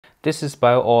This is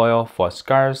bio oil for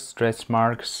scars, stretch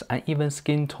marks, and even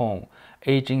skin tone,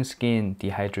 aging skin,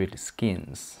 dehydrated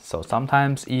skins. So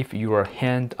sometimes if your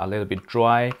hand a little bit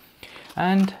dry,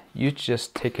 and you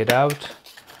just take it out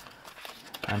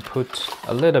and put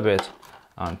a little bit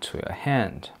onto your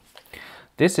hand.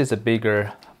 This is a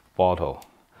bigger bottle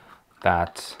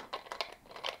that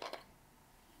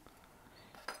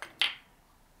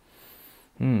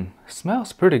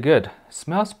smells pretty good.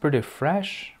 Smells pretty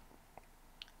fresh,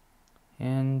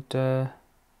 and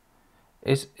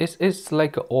it's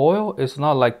like oil. It's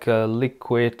not like a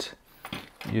liquid.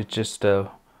 You just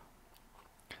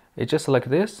it's just like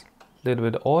this, little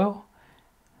bit of oil,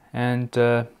 and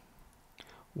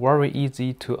very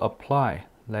easy to apply.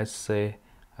 Let's say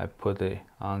I put it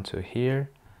onto here,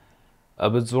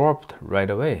 absorbed right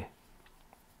away.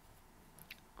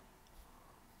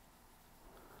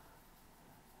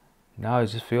 Now I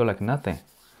just feel like nothing.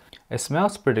 It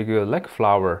smells pretty good, like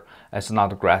flower. It's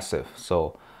not aggressive.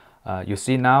 So you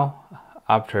see now,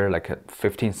 after like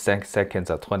 15 seconds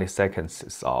or 20 seconds,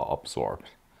 it's all absorbed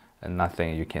and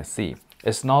nothing you can see.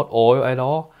 It's not oil at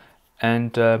all.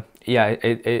 And yeah,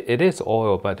 it is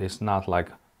oil, but it's not like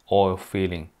oil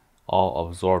feeling, all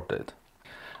absorbed.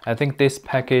 I think this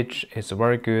package is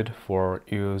very good for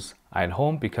use at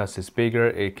home because it's bigger,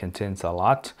 it contains a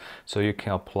lot, so you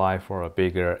can apply for a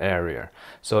bigger area.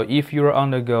 So if you're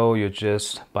on the go, you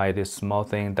just buy this small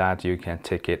thing that you can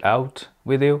take it out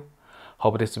with you.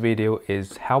 Hope this video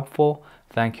is helpful.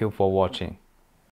 Thank you for watching.